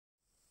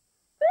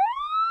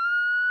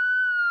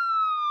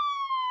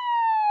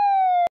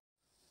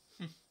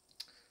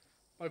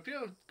By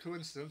pure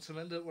coincidence, I've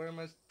ended up wearing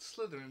my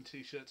Slytherin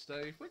t-shirt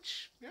today,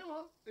 which, you know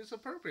what, is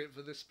appropriate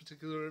for this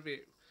particular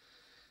review.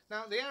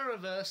 Now, the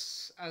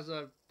Arrowverse, as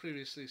I've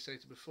previously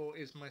stated before,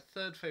 is my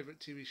third favourite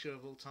TV show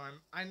of all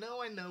time. I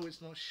know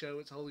it's not a show,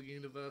 it's a whole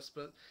universe,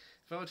 but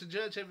if I were to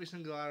judge every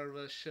single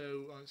Arrowverse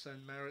show on its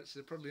own merits,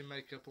 it'd probably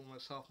make up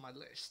almost half my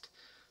list.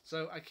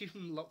 So I keep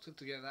them locked up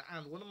together,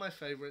 and one of my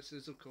favourites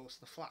is, of course,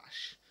 The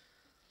Flash.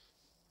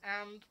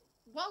 And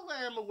while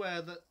I am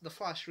aware that The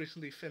Flash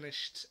recently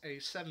finished a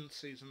 7th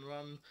season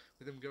run,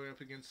 with him going up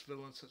against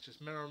villains such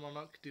as Mirror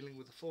Monarch, dealing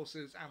with the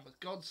Forces, and with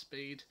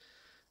Godspeed,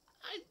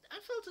 I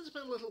felt it's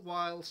been a little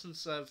while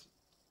since I've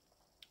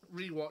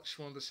rewatched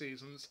one of the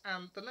seasons,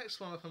 and the next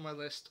one up on my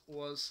list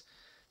was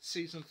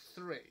Season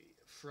 3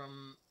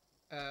 from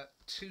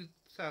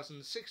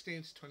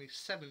 2016 to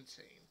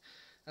 2017.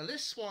 And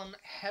this one,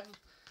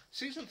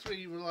 Season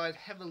 3 relied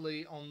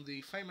heavily on the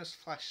famous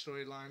Flash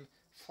storyline,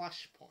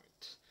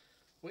 Flashpoint,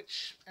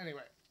 which,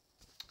 anyway,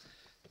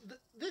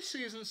 this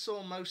season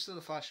saw most of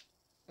the Flash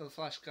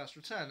cast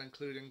return,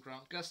 including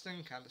Grant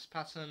Gustin, Candice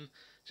Patton,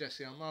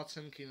 Jesse L.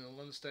 Martin, Keenan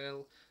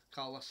Lonsdale,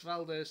 Carlos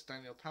Valdez,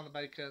 Daniel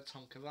Panabaker,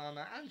 Tom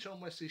Cavanagh, and John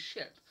Wesley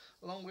Shipp,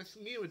 along with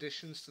new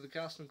additions to the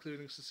cast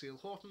including Cecile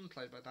Horton,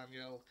 played by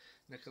Danielle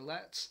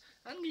Nicolette,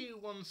 and new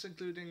ones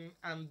including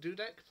Anne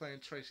Dudek, playing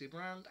Tracy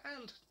Brand,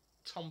 and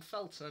Tom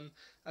Felton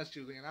as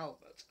Julian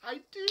Albert.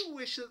 I do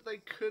wish that they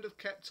could have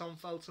kept Tom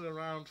Felton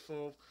around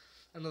for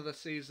another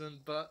season,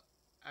 but,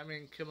 I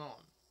mean, come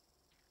on.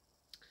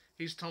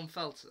 He's Tom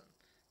Felton.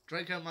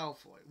 Draco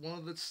Malfoy, one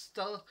of the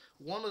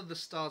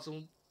stars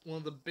of one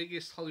of the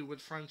biggest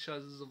Hollywood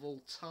franchises of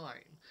all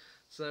time.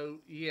 So,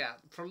 yeah,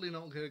 probably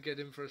not going to get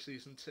him for a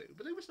season 2,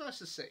 but it was nice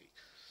to see.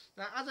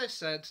 Now, as I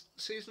said,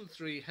 season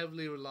 3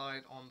 heavily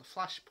relied on the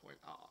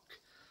Flashpoint arc.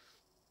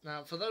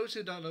 Now, for those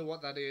who don't know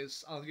what that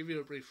is, I'll give you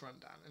a brief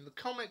rundown. In the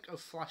comic of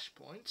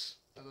Flashpoint,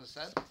 as I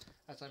said,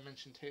 as I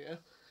mentioned here,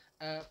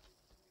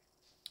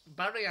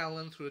 Barry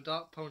Allen, through a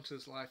dark point in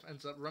his life,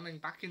 ends up running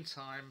back in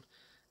time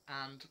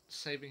and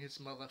saving his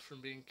mother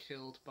from being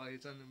killed by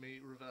his enemy,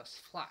 Reverse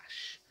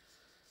Flash.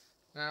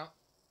 Now,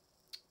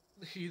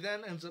 he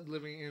then ends up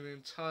living in an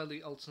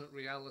entirely alternate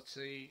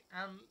reality,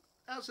 and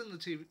as in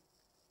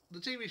the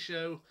TV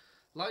show,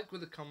 like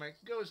with the comic,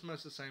 goes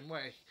most the same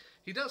way.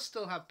 He does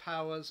still have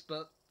powers,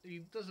 but he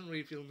doesn't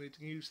really feel the need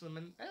to use them,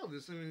 and hell,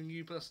 there's even a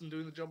new person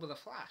doing the job of the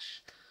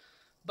Flash.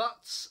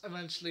 But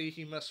eventually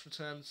he must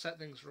return, set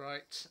things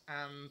right,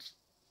 and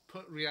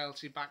put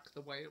reality back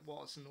the way it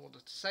was in order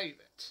to save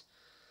it.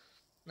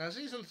 Now,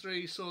 Season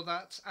 3 saw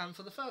that, and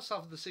for the first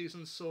half of the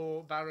season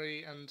saw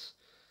Barry and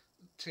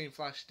Team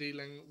Flash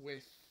dealing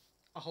with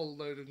a whole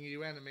load of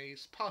new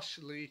enemies,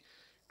 partially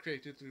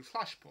created through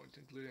Flashpoint,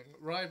 including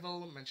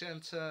Rival,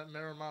 Magenta,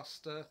 Mirror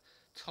Master,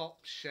 Top,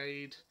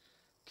 Shade,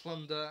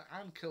 Plunder,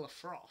 and Killer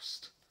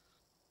Frost.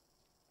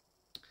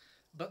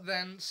 But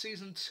then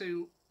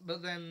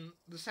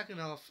the second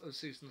half of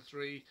Season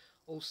 3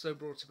 also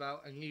brought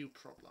about a new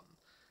problem,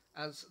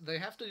 as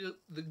the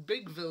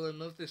big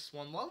villain of this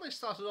one, while they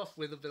started off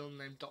with a villain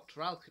named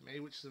Dr.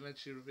 Alchemy, which is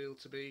eventually revealed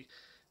to be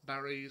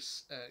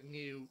Barry's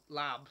new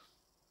lab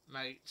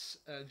mate,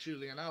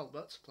 Julian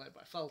Albert, played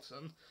by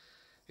Felton,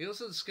 he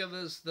also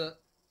discovers that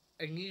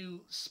a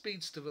new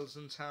speedster villain's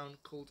in town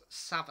called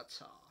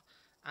Savitar,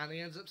 and he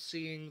ends up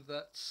seeing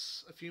that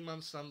a few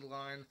months down the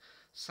line,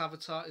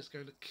 Savitar is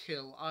going to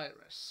kill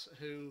Iris,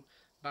 who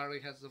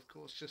Barry has, of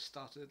course, just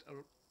started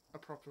a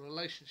proper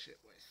relationship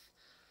with.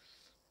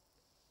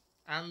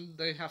 And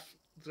they have,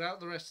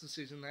 throughout the rest of the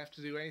season, they have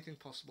to do anything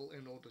possible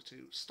in order to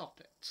stop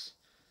it.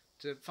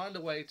 To find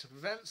a way to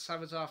prevent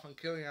Savitar from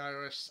killing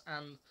Iris,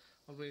 and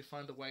obviously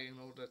find a way in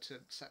order to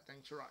set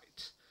things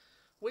right.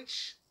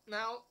 Which,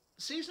 now,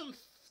 Season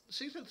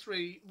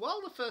 3,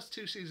 while the first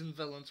 2 season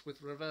villains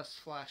with Reverse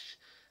Flash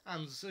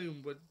and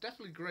Zoom were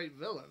definitely great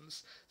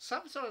villains,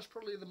 Savitar is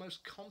probably the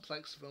most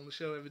complex villain the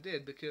show ever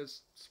did,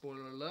 because,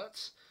 spoiler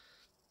alert,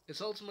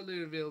 it's ultimately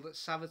revealed that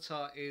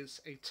Savitar is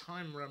a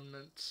time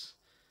remnant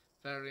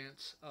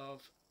variant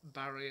of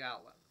Barry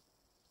Allen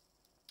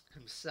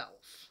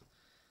himself.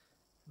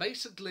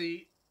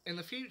 Basically, in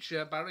the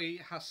future,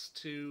 Barry has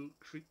to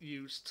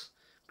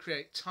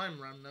create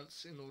time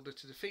remnants in order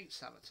to defeat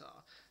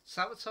Savitar.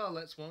 Savitar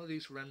lets one of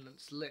these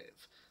remnants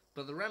live,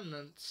 but the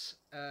remnant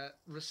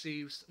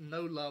receives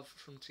no love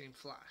from Team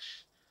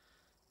Flash.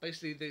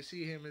 Basically, they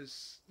see him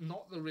as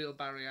not the real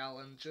Barry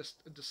Allen,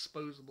 just a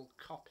disposable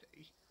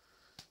copy.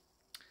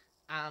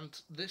 And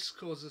this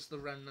causes the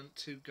remnant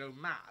to go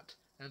mad,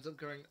 ends up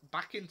going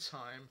back in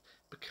time,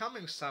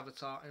 becoming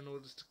Savitar in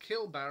order to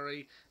kill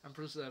Barry and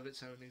preserve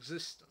its own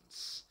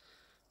existence.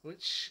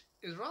 Which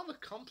is rather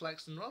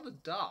complex and rather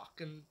dark,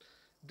 and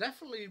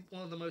definitely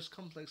one of the most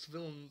complex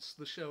villains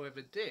the show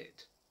ever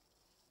did.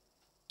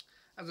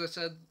 As I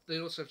said, they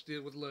also have to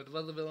deal with a load of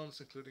other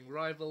villains, including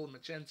Rival,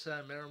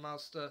 Magenta, Mirror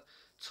Master,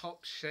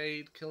 Top,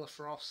 Shade, Killer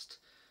Frost,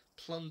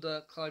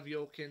 Plunder, Clive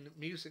Yorkin,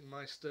 Music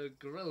Meister,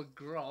 Gorilla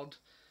Grodd,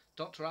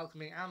 Dr.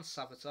 Alchemy, and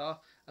Savitar,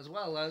 as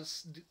well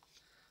as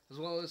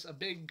a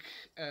big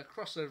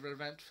crossover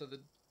event for the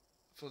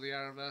for the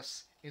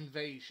Arrowverse,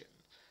 Invasion,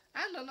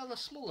 and another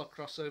smaller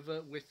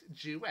crossover with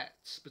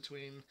duets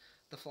between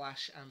the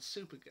Flash and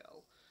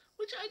Supergirl,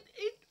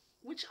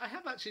 which I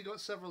have actually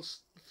got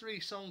three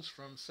songs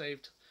from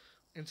saved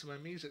into my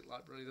music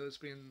library. Those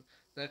being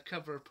their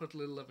cover of Put a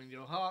Little Love in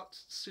Your Heart,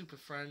 Super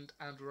Friend,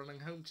 and Running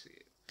Home to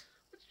You.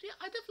 Which, yeah,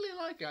 I definitely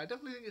like it. I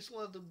definitely think it's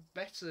one of the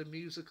better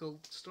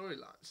musical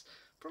storylines.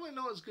 Probably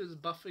not as good as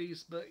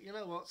Buffy's, but you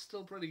know what,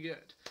 still pretty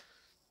good.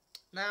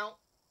 Now,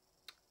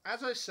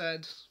 as I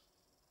said,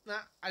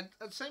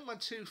 I'd say my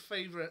two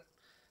favourite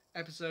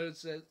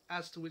episodes,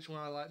 as to which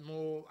one I like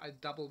more, I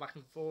double back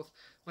and forth.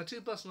 My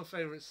two personal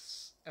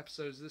favourites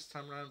episodes this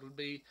time around would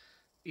be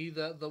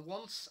either the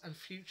Once and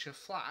Future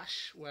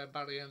Flash, where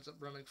Barry ends up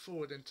running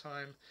forward in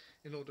time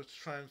in order to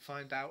try and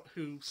find out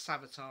who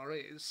Savitar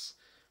is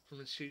from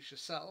his future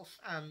self,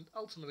 and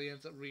ultimately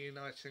ends up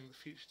reuniting the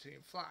future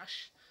Team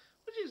Flash,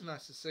 which is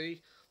nice to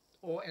see,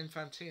 or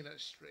Infantino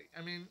Street.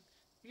 I mean,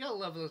 you gotta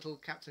love a little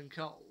Captain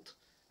Cold.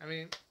 I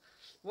mean,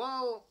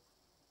 while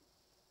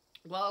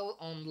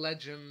on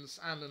Legends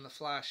and in The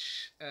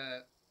Flash,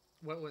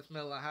 Wentworth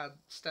Miller had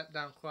stepped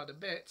down quite a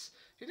bit,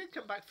 he did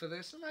come back for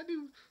this, and I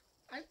do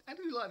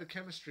like the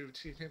chemistry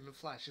between him and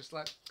Flash. Just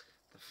like,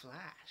 the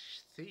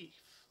Flash, thief.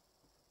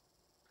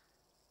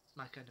 It's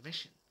my kind of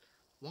mission.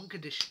 One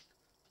condition.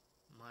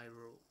 My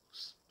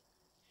rules.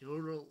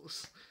 Your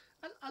rules.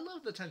 I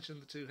love the tension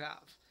the two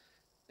have.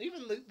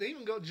 They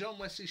even got John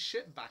Wesley's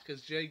ship back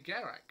as Jay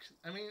Garrick.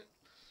 I mean,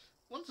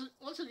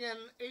 once again,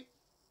 he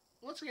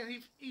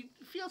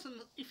feels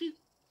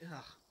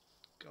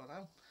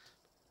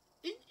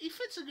he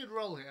fits a good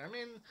role here. I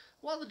mean,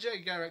 while the Jay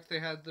Garrick they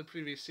had the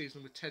previous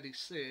season with Teddy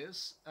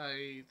Sears,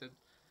 the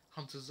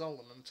Hunter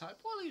Zolomon type,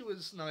 while he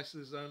was nice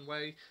in his own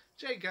way,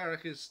 Jay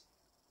Garrick is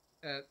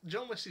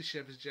John Wesley's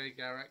ship is Jay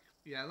Garrick.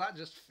 Yeah, that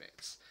just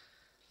fits.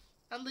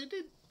 And they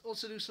did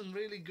also do some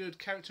really good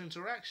character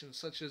interactions,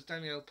 such as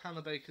Danielle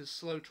Panabaker's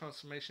slow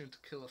transformation into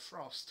Killer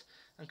Frost,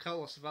 and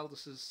Carlos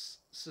Valdez's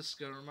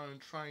Cisco Ramon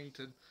trying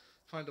to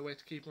find a way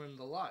to keep her in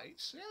the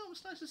light. Yeah, it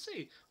was nice to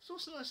see. It was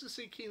also nice to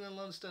see Keelan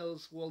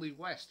Lonsdale's Wally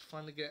West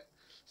finally get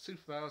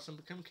superpowers and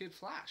become Kid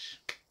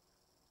Flash.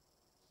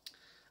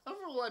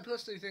 Overall, I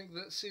personally think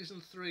that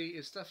Season 3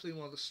 is definitely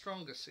one of the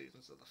strongest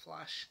seasons of The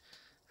Flash,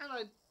 and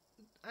I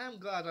am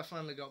glad I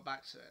finally got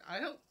back to it.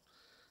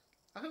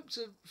 I hope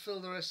to fill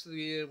the rest of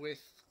the year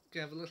with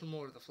a little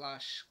more of The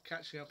Flash,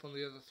 catching up on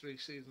the other 3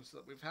 seasons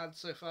that we've had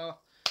so far,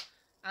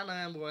 and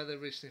I am aware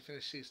they've recently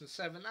finished Season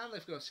 7, and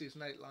they've got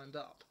Season 8 lined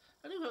up.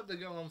 I do hope they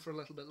go on for a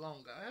little bit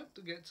longer. I hope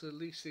to get to at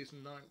least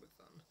Season 9 with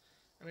them.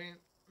 I mean,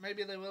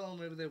 maybe they will,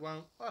 maybe they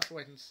won't. We'll have to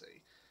wait and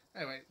see.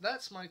 Anyway,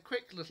 that's my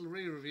quick little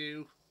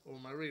re-review, or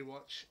my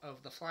rewatch,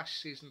 of The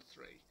Flash Season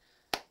 3.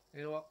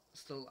 You know what?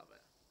 Still love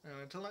it.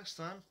 Anyway, until next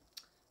time,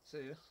 see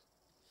you.